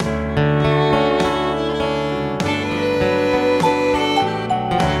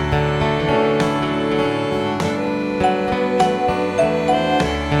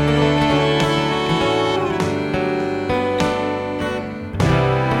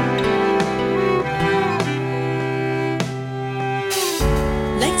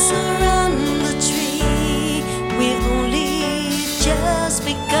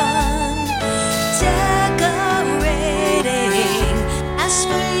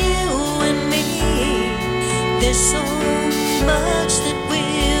you and me. There's so much that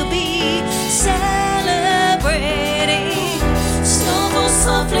we'll be celebrating. Snow falls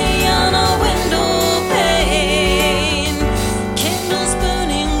softly on our window pane, candles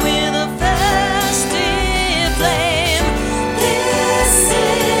burning with a festive flame. This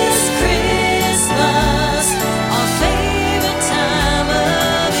is Christmas, our favorite time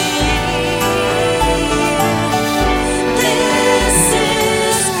of year. This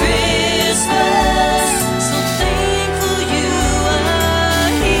is Christmas, so thankful you are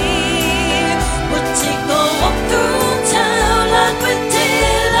here. We'll take a walk through town like we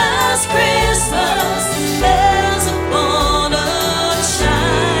did last Christmas. Bells upon a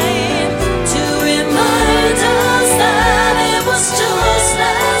chime to remind us that it was just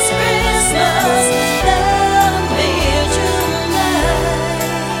last Christmas that I made you mine.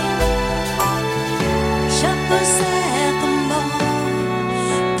 Shoppers at the mall,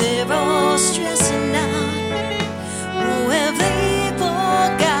 they're all stressing out. Who have they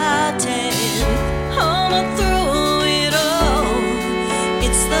forgotten? All through it all,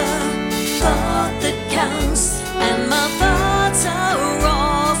 it's the thought that counts, and my thoughts are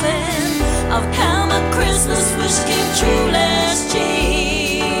often of how my Christmas wish came true last